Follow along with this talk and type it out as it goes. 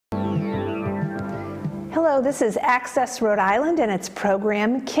Hello, this is Access Rhode Island and its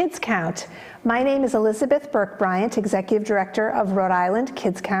program Kids Count. My name is Elizabeth Burke Bryant, Executive Director of Rhode Island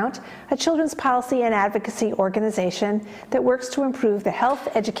Kids Count, a children's policy and advocacy organization that works to improve the health,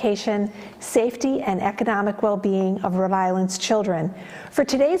 education, safety, and economic well-being of Rhode Island's children. For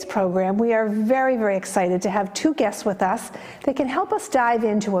today's program, we are very, very excited to have two guests with us that can help us dive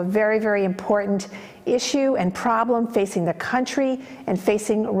into a very, very important issue and problem facing the country and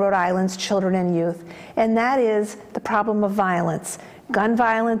facing Rhode Island's children and youth, and that is the problem of violence, gun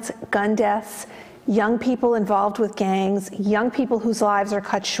deaths, young people involved with gangs, young people whose lives are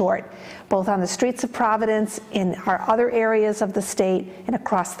cut short, both on the streets of Providence, in our other areas of the state, and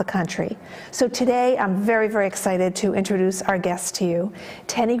across the country. So today, I'm very, very excited to introduce our guest to you.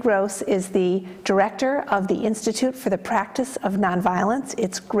 Teny is the director of the Institute for the Practice of Nonviolence.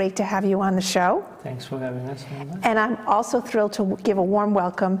 It's great to have you on the show. Thanks for having us. And I'm also thrilled to give a warm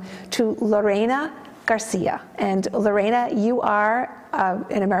welcome to Lorena Garcia. And Lorena, you are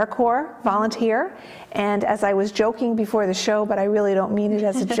an Americorps volunteer, and as I was joking before the show, but I really don't mean it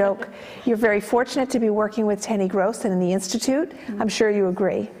as a joke, you're very fortunate to be working with Teny and in the Institute. I'm sure you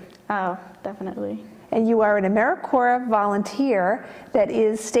agree. Oh, definitely. And you are an Americorps volunteer that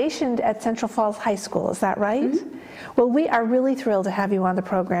is stationed at Central Falls High School, is that right? Mm-hmm. Well, we are really thrilled to have you on the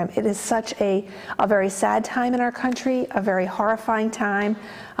program. It is such a very sad time in our country, a very horrifying time.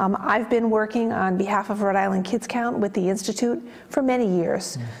 I've been working on behalf of Rhode Island Kids Count with the Institute for many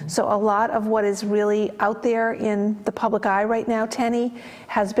years. Mm-hmm. So a lot of what is really out there in the public eye right now, Teny,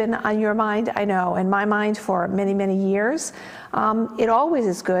 has been on your mind, I know, and my mind for many, many years. It always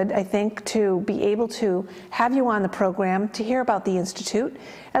is good, I think, to be able to have you on the program to hear about the Institute,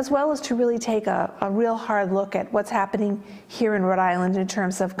 as well as to really take a real hard look at what's happening here in Rhode Island in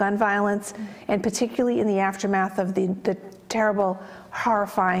terms of gun violence, and particularly in the aftermath of the terrible,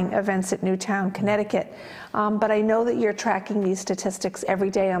 horrifying events at Newtown, Connecticut. But I know that you're tracking these statistics every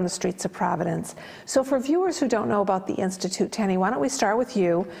day on the streets of Providence. So for viewers who don't know about the Institute, Teny, why don't we start with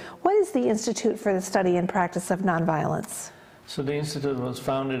you? What is the Institute for the Study and Practice of Nonviolence? So the Institute was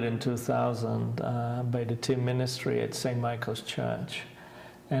founded in 2000 by the Team Ministry at St. Michael's Church.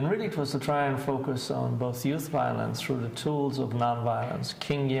 And really it was to try and focus on both youth violence through the tools of nonviolence,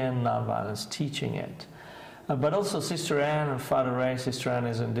 Kingian nonviolence, teaching it. But also Sister Anne and Father Ray. Sister Anne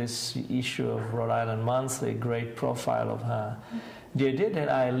is in this issue of Rhode Island Monthly, great profile of her. The idea that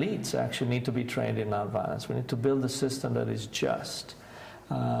our elites actually need to be trained in nonviolence. We need to build a system that is just.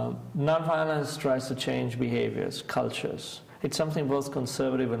 Nonviolence tries to change behaviors, cultures. It's something both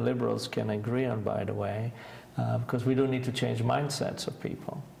conservative and liberals can agree on, by the way, because we do need to change mindsets of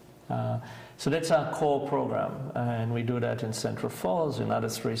people. So that's our core program, and we do that in Central Falls, in other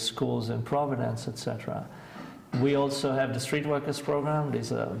 3 schools in Providence, etc. We also have the Street Workers program.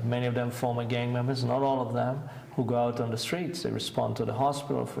 These are many of them former gang members, not all of them, who go out on the streets. They respond to the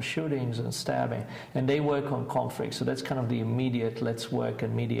hospital for shootings and stabbing, and they work on conflict. So that's kind of the immediate let's work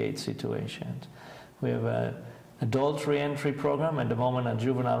and mediate situations. We have an adult reentry program. At the moment, a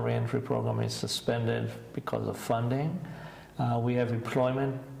juvenile reentry program is suspended because of funding. We have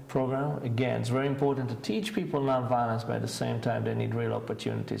employment program. Again, it's very important to teach people nonviolence, but at the same time, they need real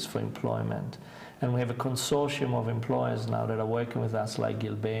opportunities for employment. And we have a consortium of employers now that are working with us, like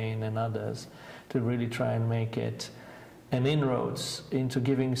Gilbane and others, to really try and make it an inroads into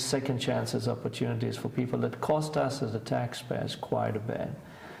giving second chances, opportunities for people that cost us as the taxpayers quite a bit.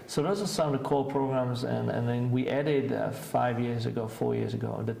 So those are some of the core programs, and then we added 4 years ago,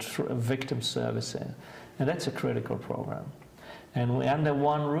 the victim services, and that's a critical program. And under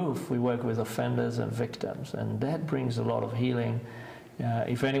one roof, we work with offenders and victims, and that brings a lot of healing.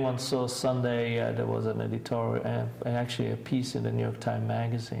 If anyone saw Sunday, there was an editorial, actually a piece in the New York Times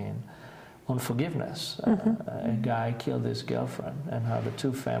Magazine on forgiveness. A guy killed his girlfriend, and how the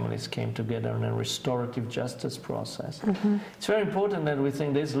 2 families came together in a restorative justice process. It's very important that we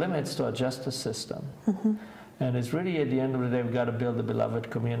think there's limits to our justice system. And it's really, at the end of the day, we've got to build a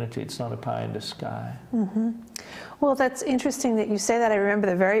beloved community. It's not a pie in the sky. Well, that's interesting that you say that. I remember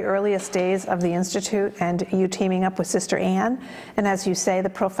the very earliest days of the Institute and you teaming up with Sister Anne. And as you say,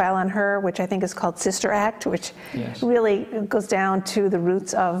 the profile on her, which I think is called Sister Act, which really goes down to the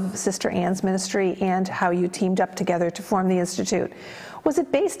roots of Sister Anne's ministry and how you teamed up together to form the Institute. Was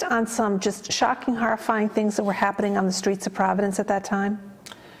it based on some just shocking, horrifying things that were happening on the streets of Providence at that time?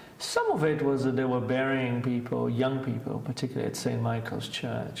 Some of it was that they were burying people, young people, particularly at St. Michael's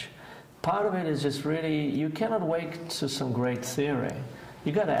Church. Part of it is just really, you cannot wait to some great theory.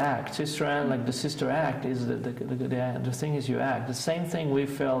 You got to act. Sister Anne, like the Sister Act, is the thing is you act. The same thing we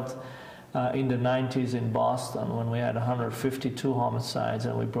felt in the 90s in Boston when we had 152 homicides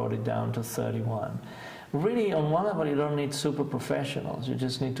and we brought it down to 31. really, on one level, you don't need super professionals. You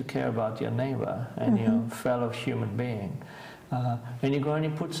just need to care about your neighbor and your fellow human being. And you go and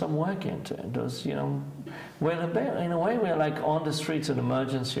you put some work into it. Those, you know, in a way, we're like on the streets of an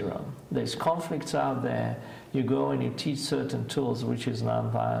emergency room. There's conflicts out there. You go and you teach certain tools, which is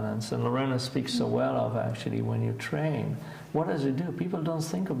nonviolence. And Lorena speaks so well of, actually, when you train. What does it do? People don't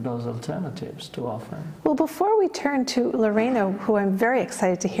think of those alternatives too often. Well, before we turn to Lorena, who I'm very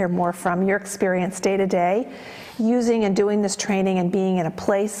excited to hear more from, your experience day to day, using and doing this training and being in a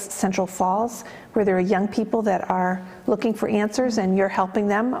place, Central Falls, where there are young people that are looking for answers and you're helping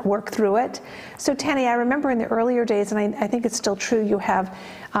them work through it. So Teny, I remember in the earlier days, and I think it's still true, you have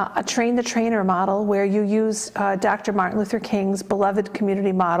a train the trainer model where you use Dr. Martin Luther King's beloved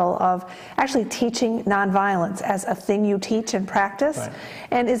community model of actually teaching nonviolence as a thing you teach and practice. Right.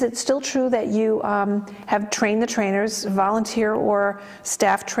 And is it still true that you have trained the trainers, volunteer or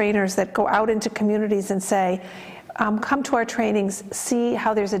staff trainers that go out into communities and say, come to our trainings, see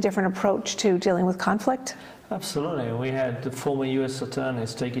how there's a different approach to dealing with conflict? Absolutely. We had the former U.S.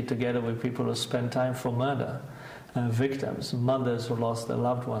 attorneys take it together with people who spent time for murder, victims, mothers who lost their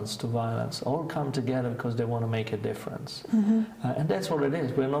loved ones to violence, all come together because they want to make a difference. And that's what it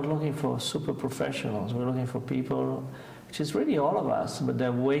is. We're not looking for super professionals. We're looking for people, which is really all of us, but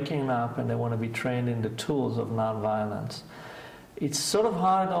they're waking up and they want to be trained in the tools of nonviolence. It's sort of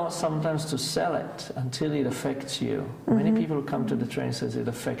hard sometimes to sell it until it affects you. Many people who come to the training says it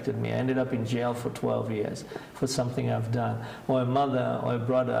affected me. I ended up in jail for 12 years for something I've done. Or a mother or a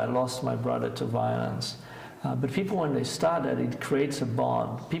brother, I lost my brother to violence. But people, when they start that, it creates a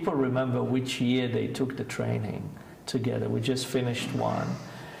bond. People remember which year they took the training together. We just finished one.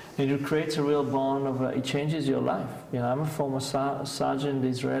 And it creates a real bond of, it changes your life. You know, I'm a former sergeant in the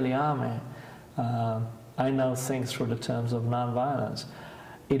Israeli army. I now think through the terms of nonviolence.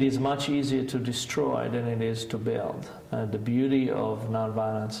 It is much easier to destroy than it is to build. The beauty of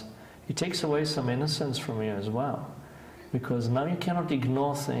nonviolence, it takes away some innocence from you as well. Because now you cannot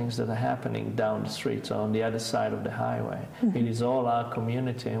ignore things that are happening down the streets or on the other side of the highway. It is all our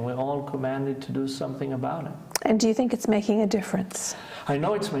community, and we're all commanded to do something about it. And do you think it's making a difference? I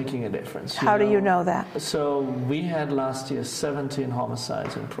know it's making a difference. How do you know that? So we had last year 17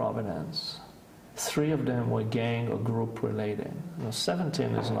 homicides in Providence. 3 of them were gang or group related. Now,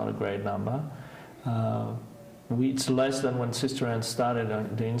 17 is not a great number. It's less than when Sister Ann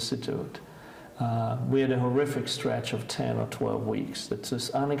started the Institute. We had a horrific stretch of 10 or 12 weeks. That's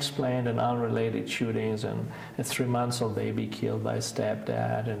just unexplained and unrelated shootings and a 3-month-old baby killed by a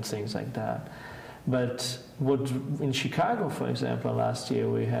stepdad and things like that. But in Chicago, for example, last year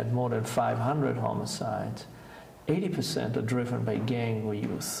we had more than 500 homicides. 80% are driven by gang or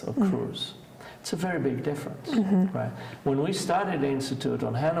youth or crews. It's a very big difference, right? When we started the Institute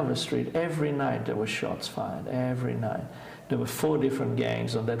on Hanover Street, every night there were shots fired, every night. There were 4 different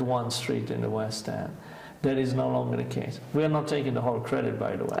gangs on that one street in the West End. That is no longer the case. We are not taking the whole credit,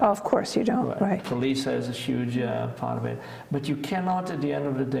 by the way. Oh, of course you don't, right. Police has a huge part of it. But you cannot, at the end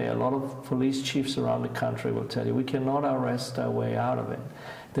of the day, a lot of police chiefs around the country will tell you, we cannot arrest our way out of it.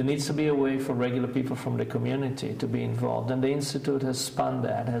 There needs to be a way for regular people from the community to be involved. And the Institute has spun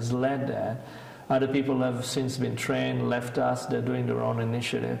that, has led that. Other people have since been trained, left us, they're doing their own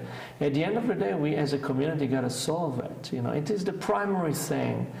initiative. At the end of the day, we as a community got to solve it. You know, it is the primary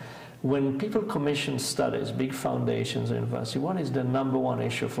thing. When people commission studies, big foundations, university, what is the #1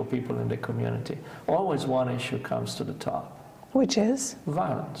 issue for people in the community? Always one issue comes to the top. Which is?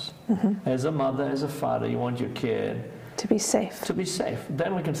 Violence. As a mother, as a father, you want your kid to be safe. To be safe.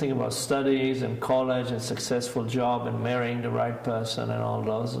 Then we can think about studies and college and successful job and marrying the right person and all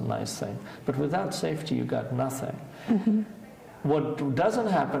those nice things. But without safety, you got nothing. What doesn't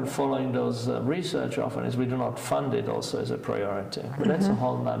happen following those research often is we do not fund it also as a priority. But that's a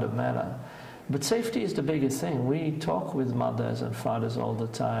whole nother matter. But safety is the biggest thing. We talk with mothers and fathers all the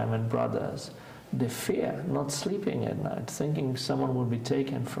time and brothers. They fear not sleeping at night, thinking someone will be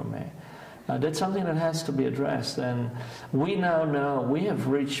taken from me. That's something that has to be addressed, and we now know we have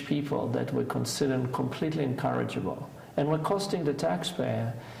reached people that we consider completely incorrigible, and we're costing the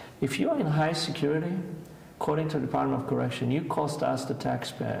taxpayer. If you are in high security, according to the Department of Correction, you cost us, the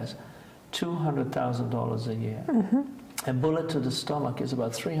taxpayers, $200,000 a year. A bullet to the stomach is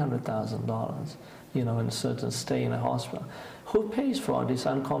about $300,000, you know, in a certain stay in a hospital. Who pays for this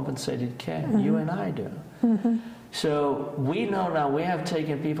uncompensated care? You and I do. So we know now we have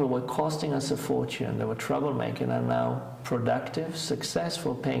taken people who were costing us a fortune, they were troublemaking, and are now productive,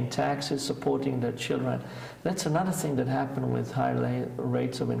 successful, paying taxes, supporting their children. That's another thing that happened with high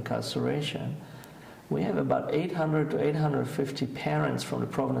rates of incarceration. We have about 800 to 850 parents from the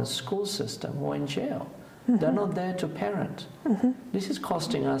Providence school system who are in jail They're not there to parent. This is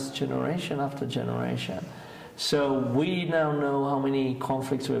costing us generation after generation. So we now know how many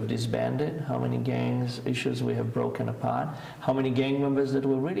conflicts we have disbanded, how many gangs issues we have broken apart, how many gang members that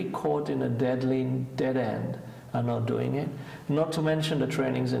were really caught in a deadly dead end are not doing it. Not to mention the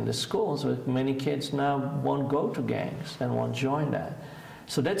trainings in the schools, where many kids now won't go to gangs and won't join that.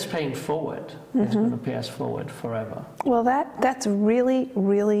 So that's paying forward. It's going to pay us forward forever. Well, that's really,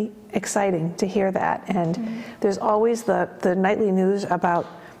 really exciting to hear that. And there's always the nightly news about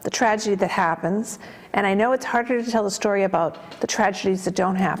the tragedy that happens. And I know it's harder to tell the story about the tragedies that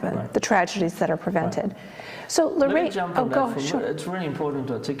don't happen, the tragedies that are prevented. So, Lorena, let me jump on that. It's really important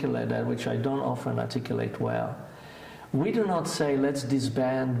to articulate that, which I don't often articulate well. We do not say, let's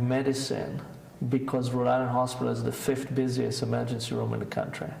disband medicine because Rhode Island Hospital is the 5th busiest emergency room in the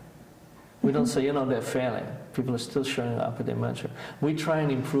country. We don't say, they're failing. People are still showing up at the emergency room. We try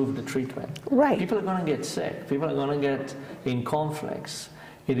and improve the treatment. Right. People are going to get sick. People are going to get in conflicts.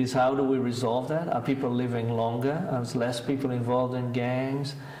 It is, how do we resolve that? Are people living longer? Are less people involved in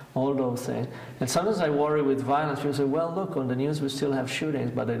gangs? All those things. And sometimes I worry with violence. People say, well, look, on the news we still have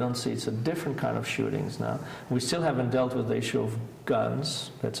shootings, but they don't see it's a different kind of shootings now. We still haven't dealt with the issue of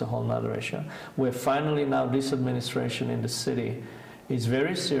guns. That's a whole other issue. We're finally now, this administration in the city is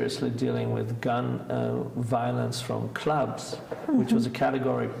very seriously dealing with gun violence from clubs, which was a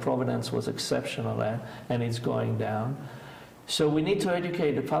category Providence was exceptional at, and it's going down. So we need to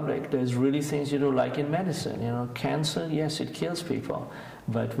educate the public. There's really things you do, like in medicine. Cancer, yes, it kills people.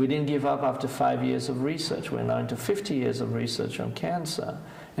 But we didn't give up after 5 years of research. We're now into 50 years of research on cancer,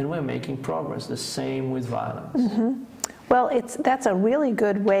 and we're making progress. The same with violence. Well, that's a really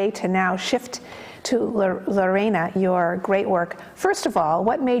good way to now shift to Lorena, your great work. First of all,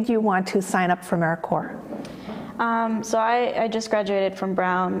 what made you want to sign up for Americorps? So I just graduated from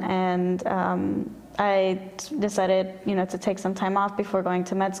Brown, and I decided, to take some time off before going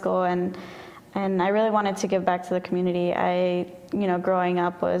to med school, and I really wanted to give back to the community. I, growing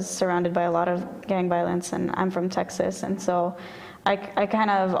up was surrounded by a lot of gang violence, and I'm from Texas, and so I kind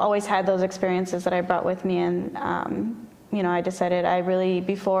of always had those experiences that I brought with me, and I decided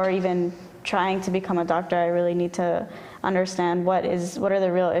before even trying to become a doctor, I really need to understand what are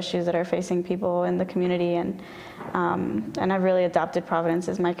the real issues that are facing people in the community, and I've really adopted Providence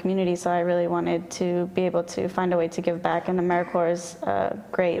as my community, so I really wanted to be able to find a way to give back, and Americorps is a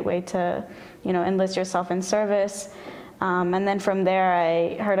great way to, enlist yourself in service. And then from there,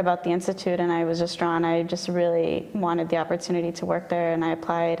 I heard about the Institute, and I was just drawn. I just really wanted the opportunity to work there, and I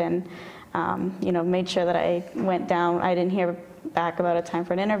applied, and made sure that I went down. I didn't hear back about a time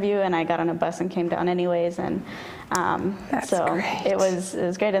for an interview, and I got on a bus and came down anyways, and so great. it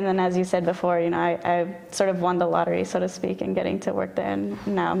was great. And then, as you said before, I sort of won the lottery, so to speak, in getting to work there, and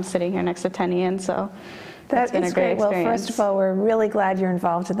now I'm sitting here next to Teny, and so it's been a great experience. Well, first of all, we're really glad you're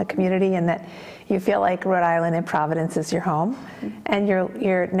involved in the community and that you feel like Rhode Island and Providence is your home, and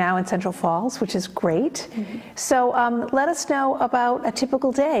you're now in Central Falls, which is great. So let us know about a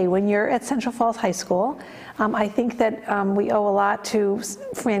typical day when you're at Central Falls High School. I think that we owe a lot to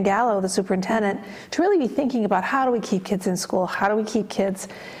Fran Gallo, the superintendent, to really be thinking about how do we keep kids in school, how do we keep kids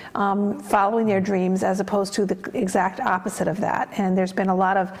following their dreams, as opposed to the exact opposite of that. And there's been a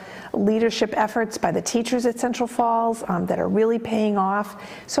lot of leadership efforts by the teachers at Central Falls that are really paying off.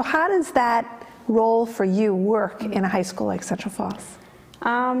 So how does that role for you work in a high school like Central Falls?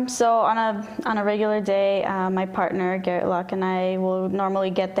 So on a regular day, my partner, Garrett Locke, and I will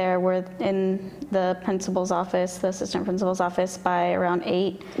normally get there. We're in the principal's office, the assistant principal's office, by around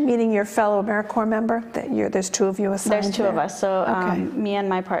 8. Meaning your fellow Americorps member? There's 2 of you assigned? There's 2 of us. So me and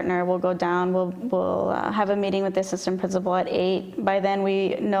my partner will go down. We'll have a meeting with the assistant principal at 8. By then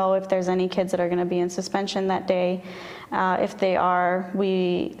we know if there's any kids that are going to be in suspension that day. If they are,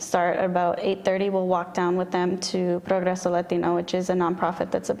 we start at about 8:30. We'll walk down with them to Progreso Latino, which is a nonprofit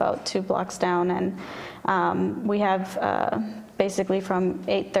that's about 2 blocks down, and we have basically from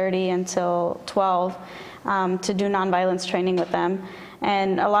 8:30 until 12 to do nonviolence training with them.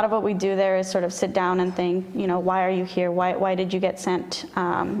 And a lot of what we do there is sort of sit down and think, why are you here? Why did you get sent,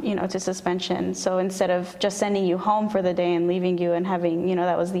 to suspension? So instead of just sending you home for the day and leaving you and having,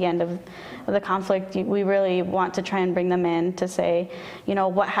 that was the end of the conflict, we really want to try and bring them in to say,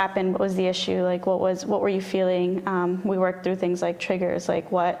 what happened? What was the issue? Like, what were you feeling? We worked through things like triggers,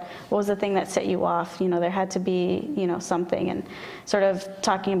 like what was the thing that set you off? There had to be, something, and sort of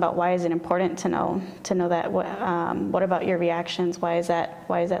talking about why is it important to know that. What about your reactions? Why is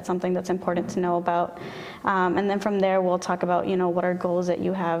that something that's important to know about? And then from there, we'll talk about, what are goals that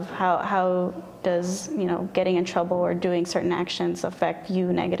you have? How does, getting in trouble or doing certain actions affect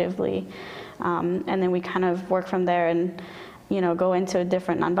you negatively? And then we kind of work from there and, go into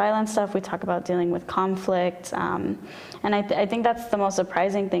different nonviolent stuff. We talk about dealing with conflict. And I think that's the most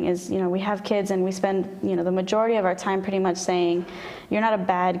surprising thing is, we have kids and we spend, the majority of our time pretty much saying, you're not a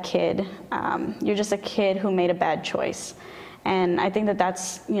bad kid. You're just a kid who made a bad choice. And I think that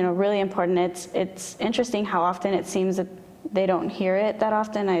that's, really important. It's interesting how often it seems that they don't hear it that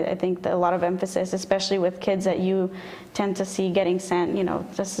often. I think that a lot of emphasis, especially with kids that you tend to see getting sent,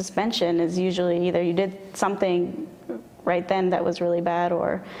 the suspension is usually either you did something right then that was really bad,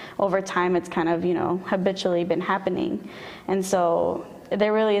 or over time it's kind of, habitually been happening. And so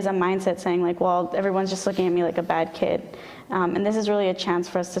there really is a mindset saying like, well, everyone's just looking at me like a bad kid. And this is really a chance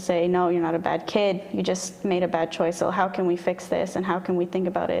for us to say, no, you're not a bad kid. You just made a bad choice. So how can we fix this? And how can we think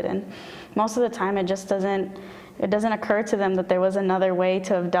about it? And most of the time it just doesn't occur to them that there was another way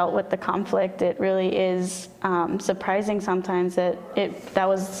to have dealt with the conflict. It really is surprising sometimes that that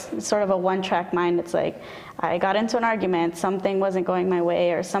was sort of a one-track mind. It's like, I got into an argument, something wasn't going my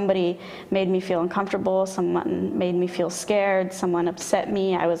way, or somebody made me feel uncomfortable, someone made me feel scared, someone upset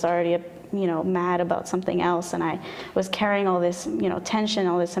me, I was already mad about something else, and I was carrying all this tension,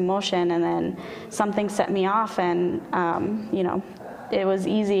 all this emotion, and then something set me off, and it was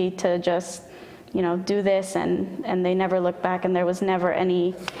easy to just do this, and they never looked back, and there was never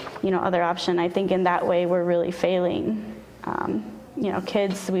any other option. I think in that way we're really failing.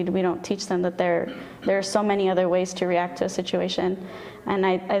 Kids, we don't teach them that there are so many other ways to react to a situation. And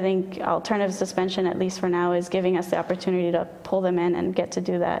I think alternative suspension, at least for now, is giving us the opportunity to pull them in and get to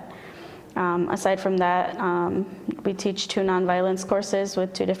do that. Aside from that, we teach 2 nonviolence courses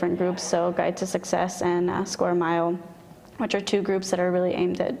with 2 different groups, so Guide to Success and Score a Mile, which are 2 groups that are really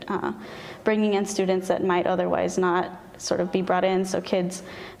aimed at bringing in students that might otherwise not sort of be brought in. So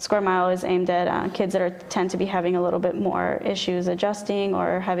Score a Mile is aimed at kids that tend to be having a little bit more issues adjusting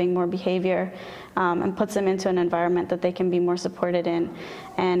or having more behavior, and puts them into an environment that they can be more supported in.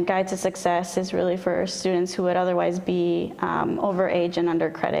 And Guide to Success is really for students who would otherwise be over age and under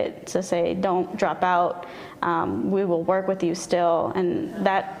credit. So say, don't drop out, we will work with you still. And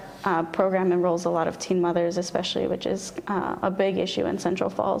that program enrolls a lot of teen mothers especially, which is a big issue in Central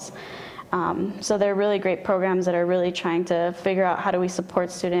Falls. So they're really great programs that are really trying to figure out how do we support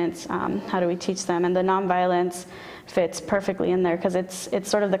students, how do we teach them, and the nonviolence fits perfectly in there because it's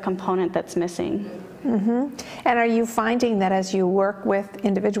sort of the component that's missing. Mm-hmm. And are you finding that as you work with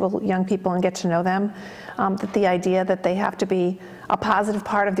individual young people and get to know them, that the idea that they have to be a positive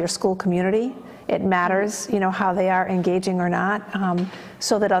part of their school community, it matters, how they are engaging or not,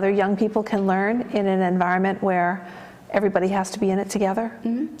 so that other young people can learn in an environment where everybody has to be in it together?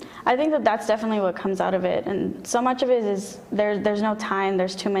 Mm-hmm. I think that that's definitely what comes out of it, and so much of it is there's no time,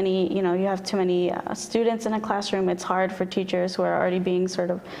 there's too many, you have too many students in a classroom. It's hard for teachers who are already being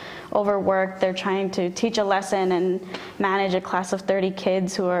sort of overworked. They're trying to teach a lesson and manage a class of 30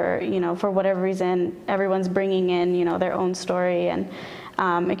 kids who are, for whatever reason, everyone's bringing in, their own story, and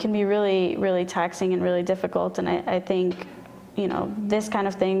it can be really, really taxing and really difficult. And I think this kind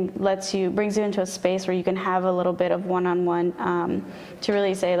of thing brings you into a space where you can have a little bit of one-on-one to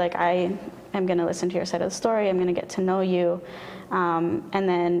really say, like, I am going to listen to your side of the story, I'm going to get to know you, and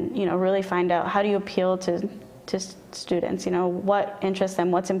then, really find out how do you appeal to students, what interests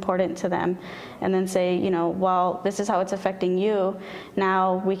them, what's important to them, and then say, well, this is how it's affecting you.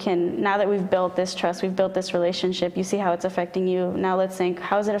 Now that we've built this trust, we've built this relationship, you see how it's affecting you. Now let's think,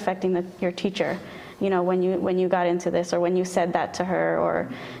 how is it affecting your teacher? When you got into this, or when you said that to her,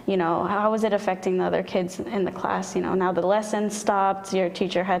 or, how was it affecting the other kids in the class? Now the lesson stopped, your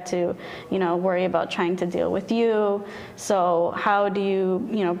teacher had to, worry about trying to deal with you. So how do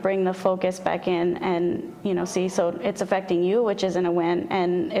you, bring the focus back in and, see, so it's affecting you, which isn't a win,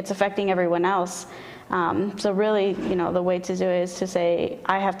 and it's affecting everyone else. So really, the way to do it is to say,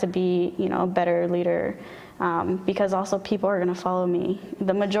 I have to be, a better leader. Because also people are going to follow me.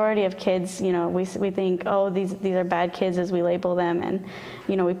 The majority of kids, we think, oh, these are bad kids as we label them, and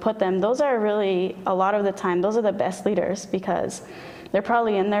we put them. Those are really, a lot of the time, those are the best leaders because they're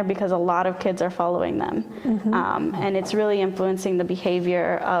probably in there because a lot of kids are following them, mm-hmm. And it's really influencing the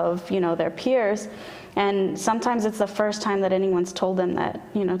behavior of their peers. And sometimes it's the first time that anyone's told them that,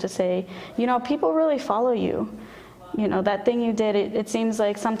 to say, people really follow you. you know, that thing you did, it seems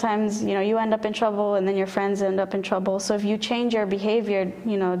like sometimes, you know, you end up in trouble and then your friends end up in trouble. So if you change your behavior,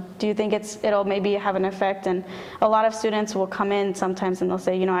 you know, do you think it'll maybe have an effect? And a lot of students will come in sometimes and they'll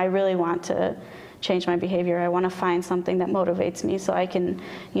say, you know, I really want to change my behavior. I want to find something that motivates me so I can,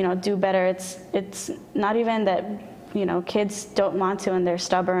 you know, do better. It's not even that, you know, kids don't want to and they're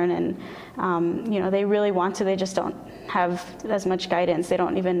stubborn and, you know, they really want to, they just don't have as much guidance. They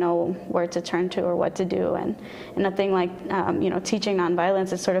don't even know where to turn to or what to do. And a thing like, you know, teaching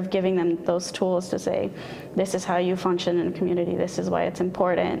nonviolence is sort of giving them those tools to say, this is how you function in a community, this is why it's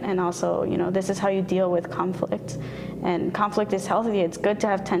important, and also, you know, this is how you deal with conflict. And conflict is healthy, it's good to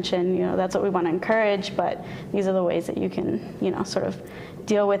have tension, you know, that's what we want to encourage, but these are the ways that you can, you know, sort of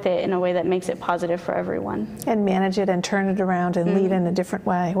deal with it in a way that makes it positive for everyone. And manage it and turn it around and lead in a different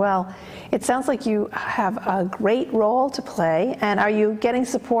way. Well, it sounds like you have a great role to play. And are you getting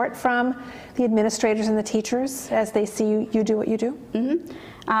support from the administrators and the teachers as they see you do what you do?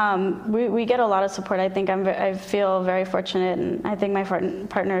 We get a lot of support. I think I feel very fortunate, and I think my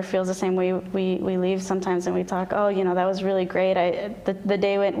partner feels the same way. We leave sometimes and we talk, oh, you know, that was really great. The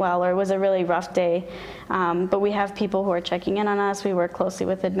day went well, or it was a really rough day. But we have people who are checking in on us. We work closely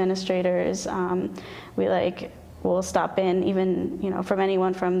with administrators. We'll stop in, even, you know, from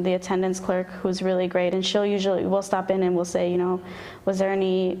anyone from the attendance clerk who's really great, and we'll stop in and we'll say, you know, was there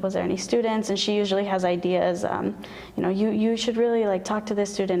any students? And she usually has ideas. You know, you should really like talk to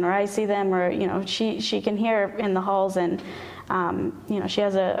this student, or I see them, or, you know, she can hear in the halls, and you know, she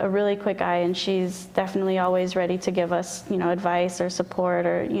has a really quick eye, and she's definitely always ready to give us, you know, advice or support,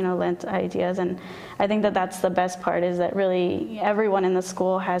 or, you know, lend ideas. And I think that that's the best part, is that really everyone in the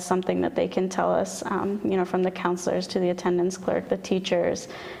school has something that they can tell us, you know, from the counselors to the attendance clerk, the teachers,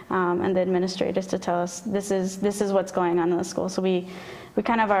 and the administrators, to tell us this is what's going on in the school. So we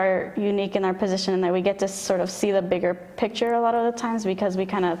kind of are unique in our position in that we get to sort of see the bigger picture a lot of the times, because we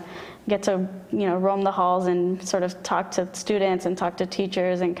kind of get to, you know, roam the halls and sort of talk to students and talk to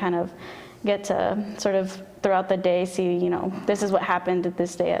teachers, and kind of get to sort of throughout the day see, you know, this is what happened at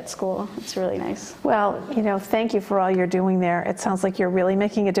this day at school. It's really nice. Well, you know, thank you for all you're doing there. It sounds like you're really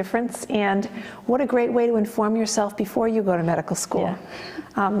making a difference, and what a great way to inform yourself before you go to medical school. Yeah.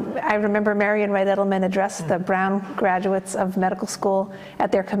 I remember Marion Wright Edelman addressed the Brown graduates of medical school at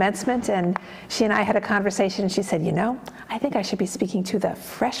their commencement, and she and I had a conversation, and she said, you know, I think I should be speaking to the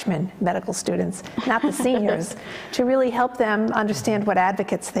freshman medical students, not the seniors, to really help them understand what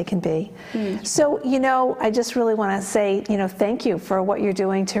advocates they can be. So, you know, I just really want to say, you know, thank you for what you're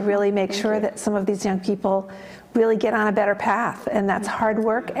doing to really make sure that some of these young people really get on a better path, and that's hard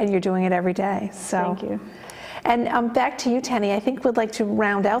work, and you're doing it every day. So. Thank you. And back to you, Teny. I think we'd like to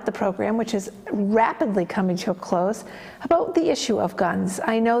round out the program, which is rapidly coming to a close, about the issue of guns.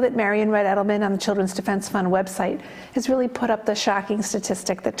 I know that Marion Wright Edelman on the Children's Defense Fund website has really put up the shocking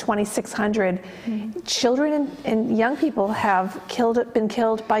statistic that 2,600 children and young people have been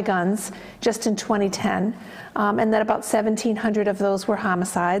killed by guns just in 2010, and that about 1,700 of those were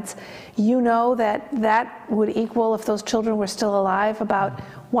homicides. You know that would equal, if those children were still alive, about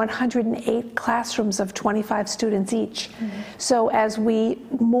 108 classrooms of 25 students each. So as we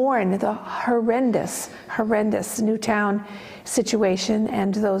mourn the horrendous Newtown situation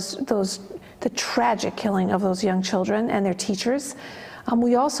and the tragic killing of those young children and their teachers,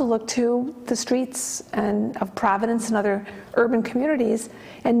 we also look to the streets of Providence and other urban communities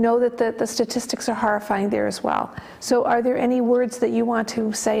and know that the statistics are horrifying there as well. So are there any words that you want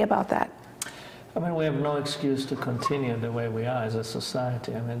to say about that? I mean, we have no excuse to continue the way we are as a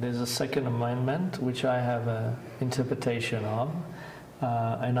society. I mean, there's a Second Amendment, which I have an interpretation of,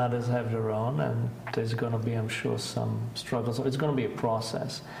 and others have their own, and there's going to be, I'm sure, some struggles. It's going to be a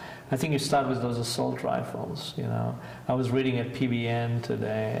process. I think you start with those assault rifles, you know. I was reading at PBN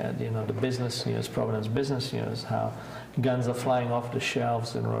today, at, you know, the business news, Providence Business News, how guns are flying off the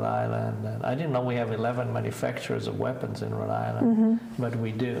shelves in Rhode Island. And I didn't know we have 11 manufacturers of weapons in Rhode Island, but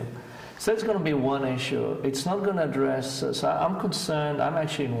we do. So it's going to be one issue. It's not going to address, so I'm concerned, I'm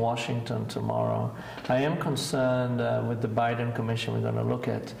actually in Washington tomorrow. I am concerned with the Biden Commission. We're going to look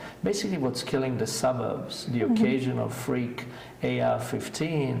at basically what's killing the suburbs, the occasional freak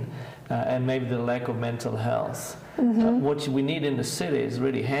AR-15, and maybe the lack of mental health. What we need in the city is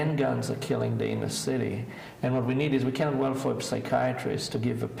really handguns are killing the inner city. And what we need is, we cannot well for psychiatrists to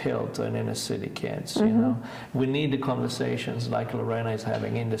give a pill to an inner city kids, you know. We need the conversations like Lorena is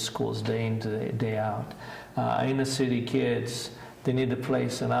having in the schools day in, day out. Inner city kids They need a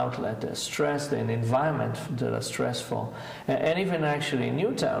place, an outlet. They're stressed. They're in an environment that are stressful. And even actually in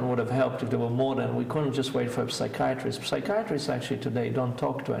Newtown would have helped if there were more than, we couldn't just wait for a psychiatrist. Psychiatrists actually today don't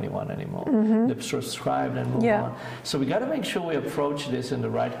talk to anyone anymore. They're prescribed and move on. So we got to make sure we approach this in the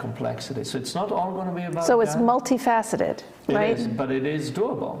right complexity. So it's not all going to be about So it's multifaceted, right? It is, but it is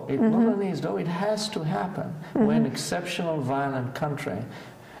doable. It not only is doable, it has to happen. We're an exceptional violent country.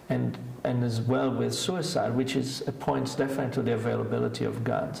 And as well with suicide, which is points definitely to the availability of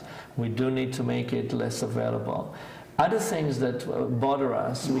guns. We do need to make it less available. Other things that bother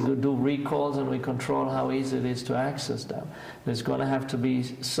us, we do recalls and we control how easy it is to access them. There's going to have to be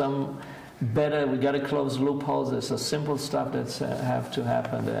some better, we got to close loopholes. There's some simple stuff that's have to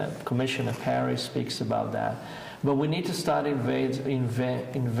happen. Commissioner Perry speaks about that. But we need to start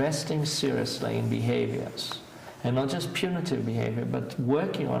investing seriously in behaviors. And not just punitive behavior, but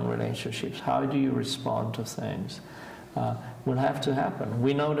working on relationships. How do you respond to things? Will have to happen.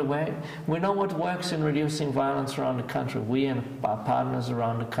 We know the way. We know what works in reducing violence around the country. We and our partners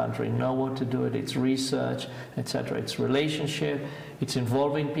around the country know what to do. It's research, etc. It's relationship. It's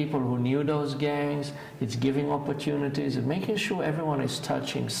involving people who knew those gangs. It's giving opportunities and making sure everyone is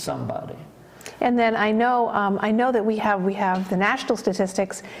touching somebody. And then I know that we have the national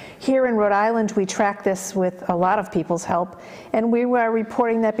statistics. Here in Rhode Island, we track this with a lot of people's help, and we were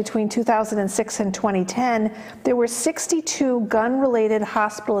reporting that between 2006 and 2010, there were 62 gun-related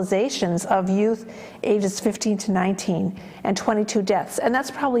hospitalizations of youth ages 15 to 19 and 22 deaths. And that's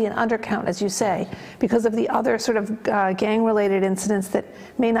probably an undercount, as you say, because of the other sort of gang-related incidents that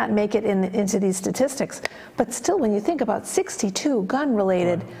may not make it into these statistics. But still, when you think about 62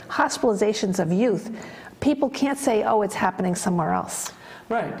 gun-related hospitalizations of youth, people can't say, oh, it's happening somewhere else.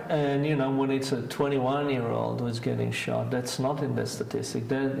 Right, and you know, when it's a 21-year-old who's getting shot, that's not in the statistic.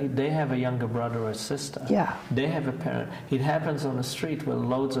 They have a younger brother or sister. Yeah. They have a parent. It happens on the street where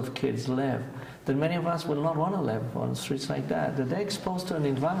loads of kids live. That many of us will not want to live on streets like that. That they're exposed to an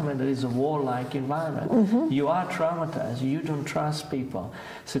environment that is a war-like environment. You are traumatized. You don't trust people.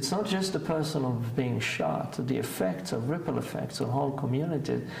 So it's not just the person of being shot. The effects of ripple effects on whole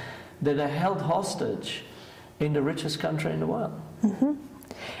communities that are held hostage in the richest country in the world.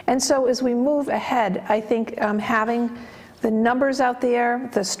 And so as we move ahead, I think having the numbers out there,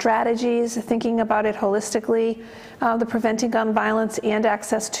 the strategies, thinking about it holistically, the preventing gun violence and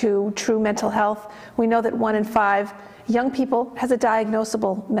access to true mental health. We know that 1 in 5 young people has a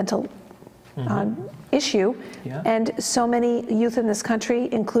diagnosable mental issue, and so many youth in this country,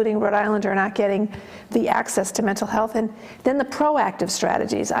 including Rhode Island, are not getting the access to mental health. And then the proactive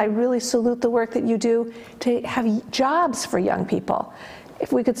strategies. I really salute the work that you do to have jobs for young people.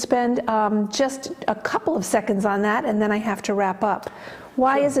 If we could spend just a couple of seconds on that, and then I have to wrap up.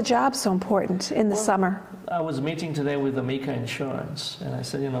 Why is a job so important in the summer? I was meeting today with Amica Insurance, and I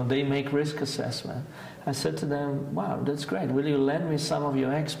said, you know, they make risk assessment. I said to them, wow, that's great. Will you lend me some of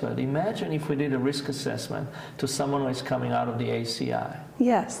your expert? Imagine if we did a risk assessment to someone who is coming out of the ACI.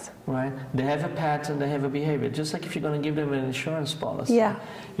 Yes. Right? They have a pattern, they have a behavior, just like if you're going to give them an insurance policy. Yeah.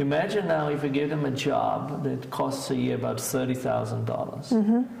 Imagine now if you give them a job that costs a year about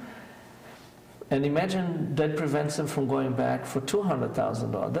 $30,000. And imagine that prevents them from going back for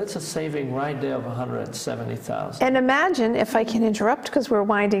 $200,000. That's a saving right there of $170,000. And imagine, if I can interrupt because we're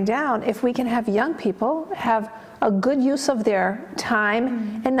winding down, if we can have young people have a good use of their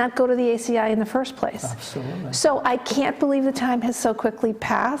time and not go to the ACI in the first place. Absolutely. So I can't believe the time has so quickly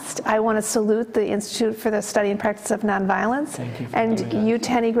passed. I want to salute the Institute for the Study and Practice of Nonviolence. Thank you for and doing you, that.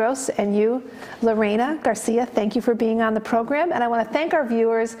 Teny Gross, and you, Lorena Garcia, thank you for being on the program. And I want to thank our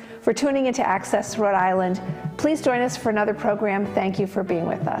viewers for tuning into Access Rhode Island. Please join us for another program. Thank you for being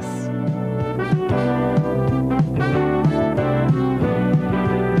with us.